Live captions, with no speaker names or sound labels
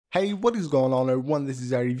Hey, what is going on everyone? This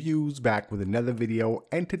is iReviews back with another video,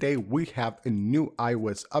 and today we have a new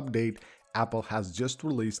iOS update. Apple has just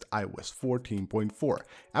released iOS 14.4.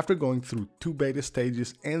 After going through two beta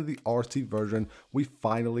stages and the RC version, we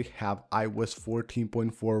finally have iOS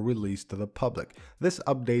 14.4 released to the public. This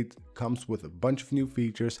update comes with a bunch of new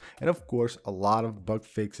features and of course a lot of bug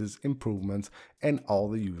fixes, improvements, and all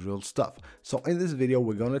the usual stuff. So in this video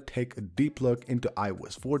we're going to take a deep look into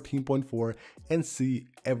iOS 14.4 and see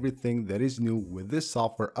everything that is new with this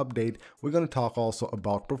software update. We're going to talk also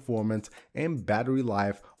about performance and battery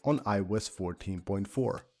life on iOS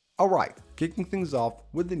 14.4. Alright, kicking things off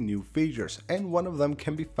with the new features, and one of them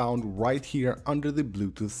can be found right here under the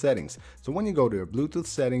Bluetooth settings. So when you go to your Bluetooth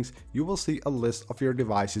settings, you will see a list of your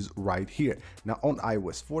devices right here. Now on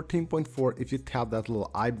iOS 14.4, if you tap that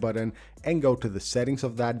little I button and go to the settings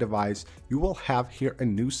of that device, you will have here a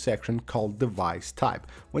new section called device type.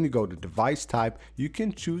 When you go to device type, you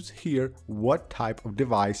can choose here what type of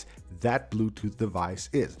device that Bluetooth device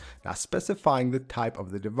is. Now specifying the type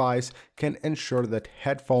of the device can ensure that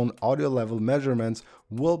headphone audio level measurements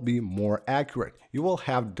will be more accurate. You will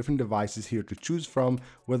have different devices here to choose from,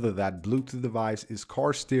 whether that Bluetooth device is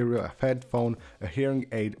car stereo, a headphone, a hearing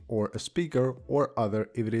aid, or a speaker, or other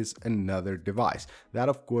if it is another device. That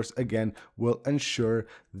of course again will ensure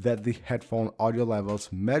that the headphone audio levels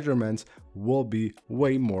measurements will be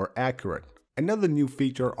way more accurate. Another new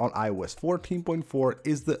feature on iOS 14.4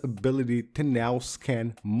 is the ability to now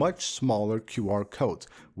scan much smaller QR codes.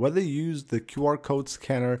 Whether you use the QR code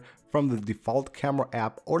scanner from the default camera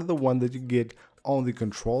app or the one that you get on the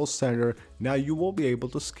control center, now you will be able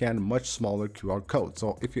to scan much smaller QR codes.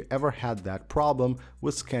 So if you ever had that problem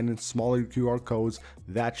with scanning smaller QR codes,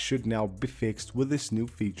 that should now be fixed with this new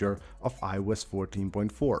feature of iOS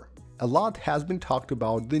 14.4. A lot has been talked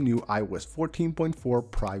about the new iOS 14.4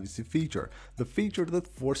 privacy feature, the feature that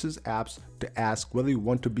forces apps to ask whether you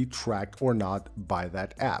want to be tracked or not by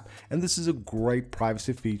that app. And this is a great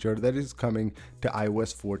privacy feature that is coming to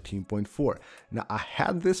iOS 14.4. Now I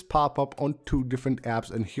had this pop up on two different apps,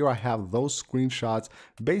 and here I have those screenshots.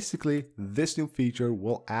 Basically, this new feature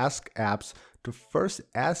will ask apps to first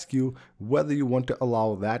ask you whether you want to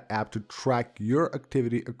allow that app to track your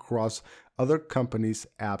activity across other companies'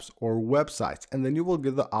 apps or websites, and then you will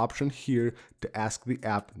get the option here to ask the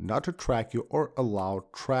app not to track you or allow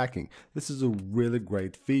tracking. This is a really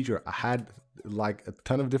great feature. I had like a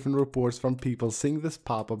ton of different reports from people seeing this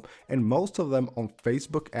pop-up, and most of them on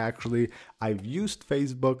Facebook. Actually, I've used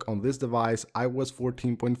Facebook on this device, iOS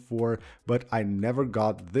 14.4, but I never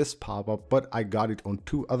got this pop-up, but I got it on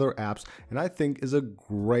two other apps, and I think is a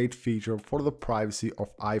great feature for the privacy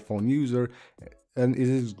of iPhone user. And it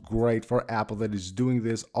is great for Apple that is doing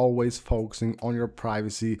this, always focusing on your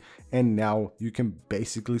privacy, and now you can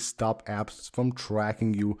basically stop apps from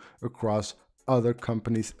tracking you across other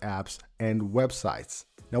companies' apps and websites.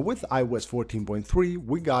 Now with iOS 14.3,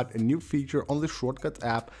 we got a new feature on the Shortcuts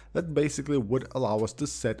app that basically would allow us to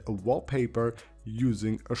set a wallpaper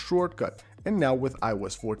using a shortcut. And now with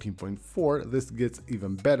iOS 14.4, this gets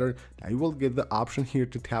even better. Now you will get the option here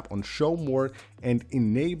to tap on Show More and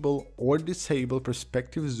enable or disable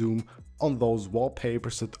perspective zoom on those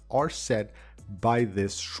wallpapers that are set by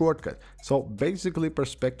this shortcut. So basically,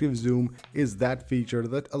 perspective zoom is that feature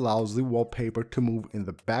that allows the wallpaper to move in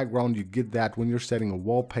the background. You get that when you're setting a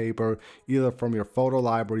wallpaper, either from your photo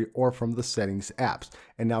library or from the settings apps.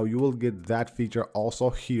 And now you will get that feature also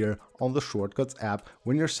here on the Shortcuts app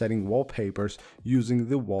when you're setting wallpapers using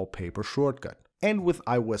the wallpaper shortcut. And with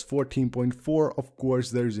iOS 14.4, of course,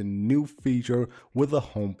 there's a new feature with the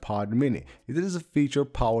HomePod Mini. It is a feature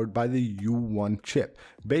powered by the U1 chip.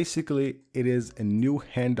 Basically, it is a new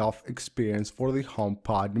handoff experience for the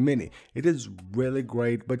HomePod Mini. It is really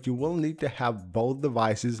great, but you will need to have both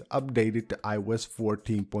devices updated to iOS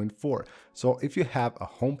 14.4. So if you have a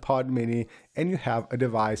HomePod Mini and you have a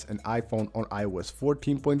device, an iPhone on iOS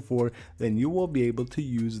 14.4, then you will be able to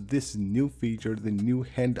use this new feature, the new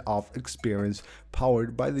handoff experience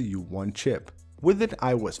powered by the U1 chip. Within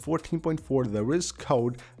iOS 14.4, there is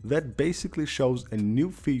code that basically shows a new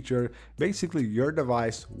feature. Basically, your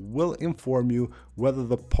device will inform you whether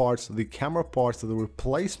the parts, the camera parts, the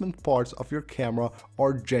replacement parts of your camera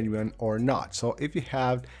are genuine or not. So if you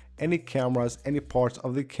have any cameras, any parts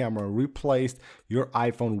of the camera replaced, your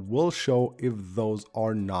iPhone will show if those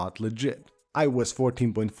are not legit. iOS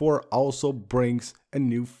 14.4 also brings a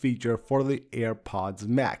new feature for the AirPods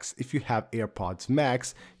Max. If you have AirPods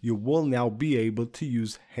Max, you will now be able to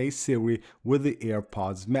use Hey Siri with the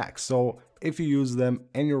AirPods Max. So if you use them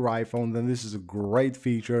in your iPhone, then this is a great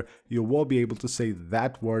feature. You will be able to say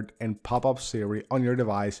that word and pop up Siri on your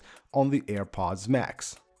device on the AirPods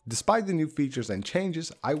Max. Despite the new features and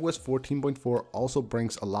changes, iOS 14.4 also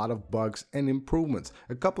brings a lot of bugs and improvements.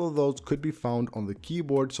 A couple of those could be found on the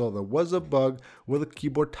keyboard, so there was a bug where the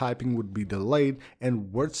keyboard typing would be delayed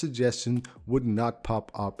and word suggestion would not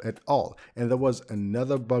pop up at all. And there was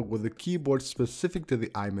another bug with the keyboard specific to the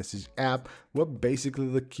iMessage app where basically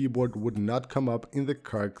the keyboard would not come up in the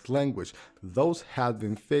correct language. Those have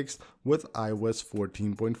been fixed with iOS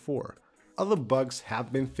 14.4. Other bugs have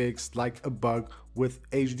been fixed, like a bug with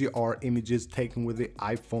HDR images taken with the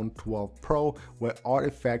iPhone 12 Pro, where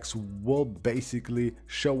artifacts will basically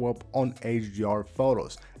show up on HDR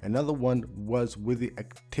photos. Another one was with the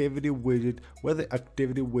activity widget, where the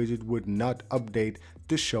activity widget would not update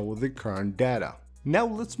to show the current data. Now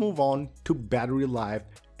let's move on to battery life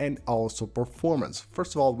and also performance.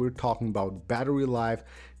 First of all, we're talking about battery life.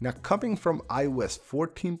 Now, coming from iOS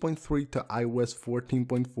 14.3 to iOS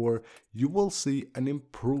 14.4, you will see an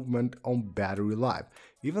improvement on battery life,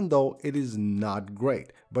 even though it is not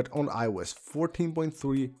great. But on iOS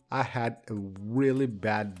 14.3, I had a really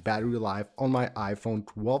bad battery life on my iPhone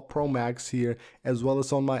 12 Pro Max here, as well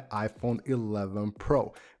as on my iPhone 11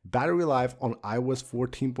 Pro. Battery life on iOS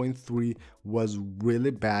 14.3 was really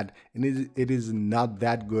bad, and it is not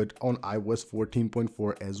that good on iOS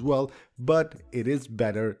 14.4 as well, but it is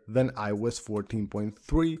better than iOS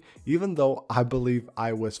 14.3, even though I believe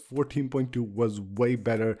iOS 14.2 was way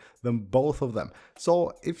better than both of them.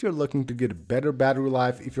 So if you're looking to get a better battery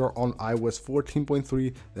life, if you're on iOS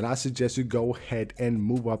 14.3, then I suggest you go ahead and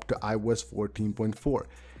move up to iOS 14.4.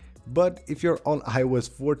 But if you're on iOS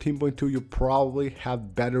 14.2, you probably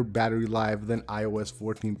have better battery life than iOS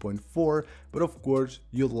 14.4, but of course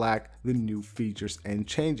you lack the new features and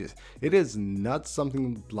changes. It is not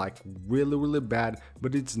something like really bad,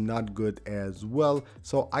 but it's not good as well.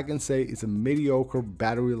 So I can say it's a mediocre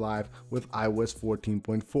battery life with iOS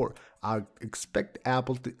 14.4. I expect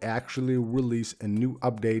Apple to actually release a new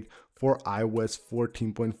update for iOS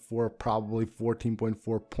 14.4, probably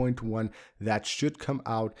 14.4.1, that should come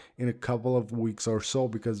out in a couple of weeks or so,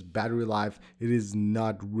 because battery life, it is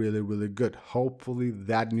not really good. Hopefully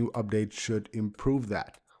that new update should improve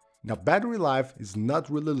that. Now, battery life is not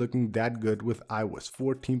really looking that good with iOS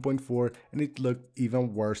 14.4, and it looked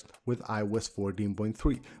even worse with iOS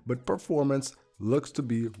 14.3, but performance looks to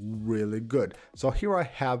be really good. So here I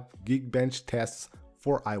have Geekbench Tests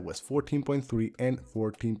for iOS 14.3 and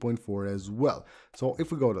 14.4 as well. So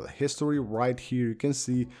if we go to the history right here, you can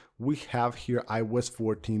see we have here iOS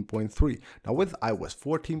 14.3. Now with iOS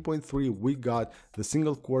 14.3, we got the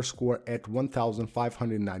single core score at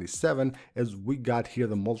 1,597, as we got here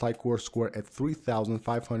the multi-core score at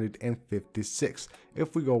 3,556.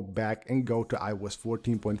 If we go back and go to iOS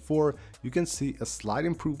 14.4, you can see a slight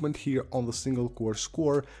improvement here on the single core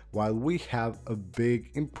score, while we have a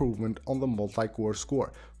big improvement on the multi-core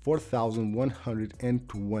score,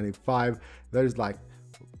 4,125. That is like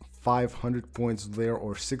 500 points there,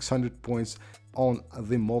 or 600 points on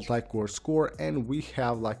the multi-core score, and we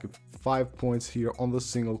have like 5 points here on the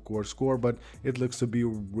single core score, but it looks to be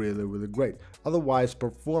really great. Otherwise,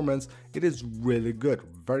 performance, it is really good,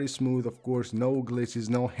 very smooth, of course, no glitches,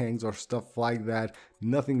 no hangs or stuff like that,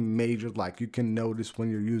 nothing major like you can notice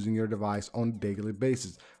when you're using your device on a daily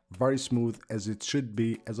basis. Very smooth, as it should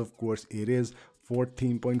be, as of course it is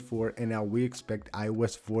 14.4, and now we expect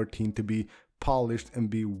iOS 14 to be polished and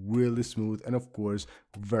be really smooth, and of course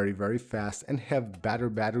very fast, and have better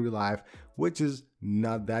battery life, which is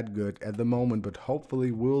not that good at the moment, but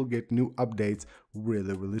hopefully we'll get new updates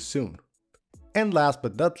really soon. And last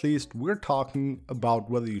but not least, we're talking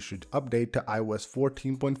about whether you should update to iOS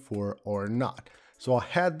 14.4 or not. So I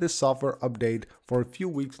had this software update for a few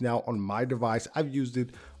weeks now on my device. I've used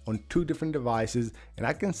it on 2 different devices, and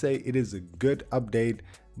I can say it is a good update,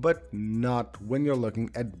 but not when you're looking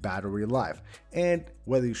at battery life. And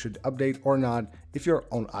whether you should update or not, if you're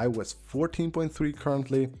on iOS 14.3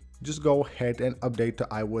 currently, just go ahead and update to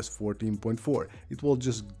iOS 14.4. It will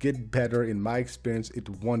just get better. In my experience, it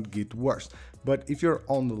won't get worse. But if you're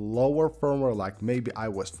on the lower firmware, like maybe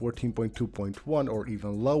iOS 14.2.1 or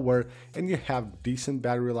even lower, and you have decent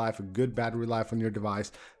battery life, a good battery life on your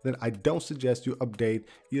device, then I don't suggest you update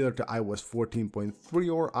either to iOS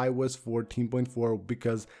 14.3 or iOS 14.4,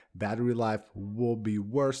 because battery life will be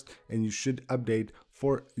worse, and you should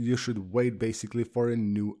wait basically for a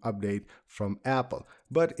new update from Apple.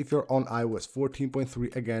 But if you're on iOS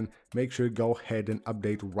 14.3, again, make sure you go ahead and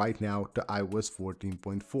update right now to iOS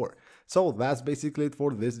 14.4. So that's basically it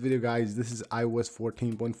for this video, guys. This is iOS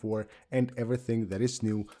 14.4 and everything that is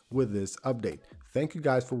new with this update. Thank you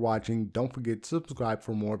guys for watching. Don't forget to subscribe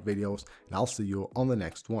for more videos, and I'll see you on the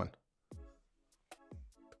next one.